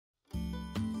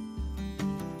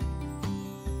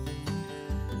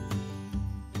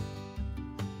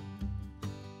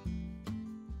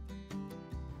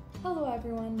Hello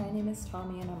everyone, my name is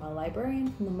Tommie and I'm a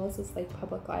librarian from the Moses Lake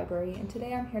Public Library, and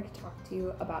today I'm here to talk to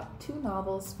you about two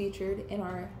novels featured in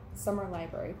our summer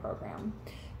library program,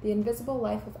 The Invisible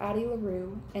Life of Addie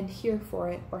LaRue and Here for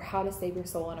It, or How to Save Your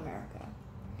Soul in America.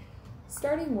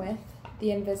 Starting with The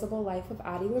Invisible Life of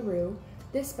Addie LaRue,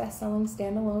 this best-selling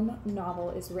standalone novel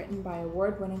is written by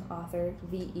award-winning author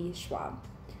V.E. Schwab.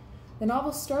 The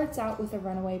novel starts out with a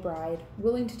runaway bride,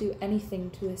 willing to do anything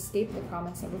to escape the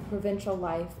promise of a provincial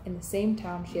life in the same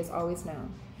town she has always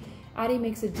known. Addie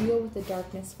makes a deal with the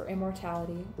darkness for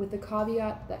immortality, with the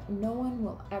caveat that no one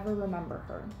will ever remember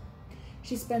her.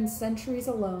 She spends centuries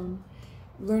alone,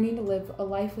 learning to live a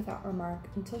life without remark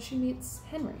until she meets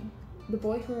Henry, the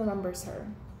boy who remembers her.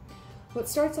 What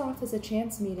starts off as a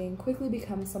chance meeting quickly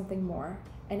becomes something more,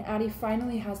 and Addie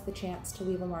finally has the chance to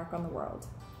leave a mark on the world.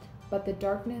 But the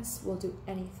darkness will do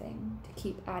anything to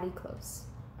keep Addie close.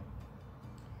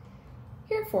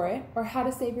 Here for It, or How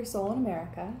to Save Your Soul in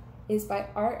America, is by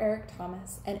R. Eric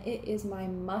Thomas, and it is my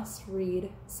must-read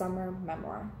summer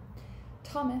memoir.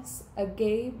 Thomas, a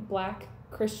gay, black,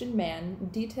 Christian man,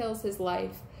 details his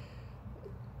life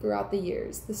throughout the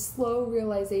years, the slow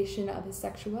realization of his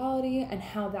sexuality and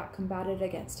how that combated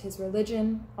against his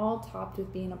religion, all topped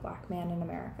with being a black man in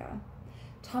America.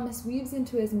 Thomas weaves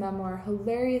into his memoir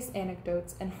hilarious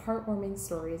anecdotes and heartwarming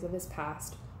stories of his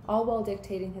past, all while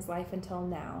dictating his life until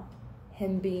now,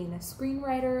 him being a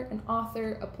screenwriter, an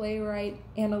author, a playwright,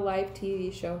 and a live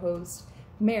TV show host,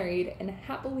 married, and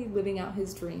happily living out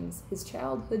his dreams his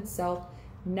childhood self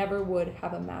never would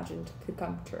have imagined could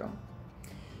come true.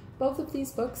 Both of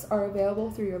these books are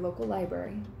available through your local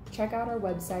library. Check out our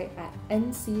website at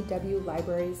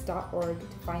ncwlibraries.org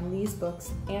to find these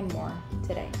books and more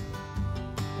today.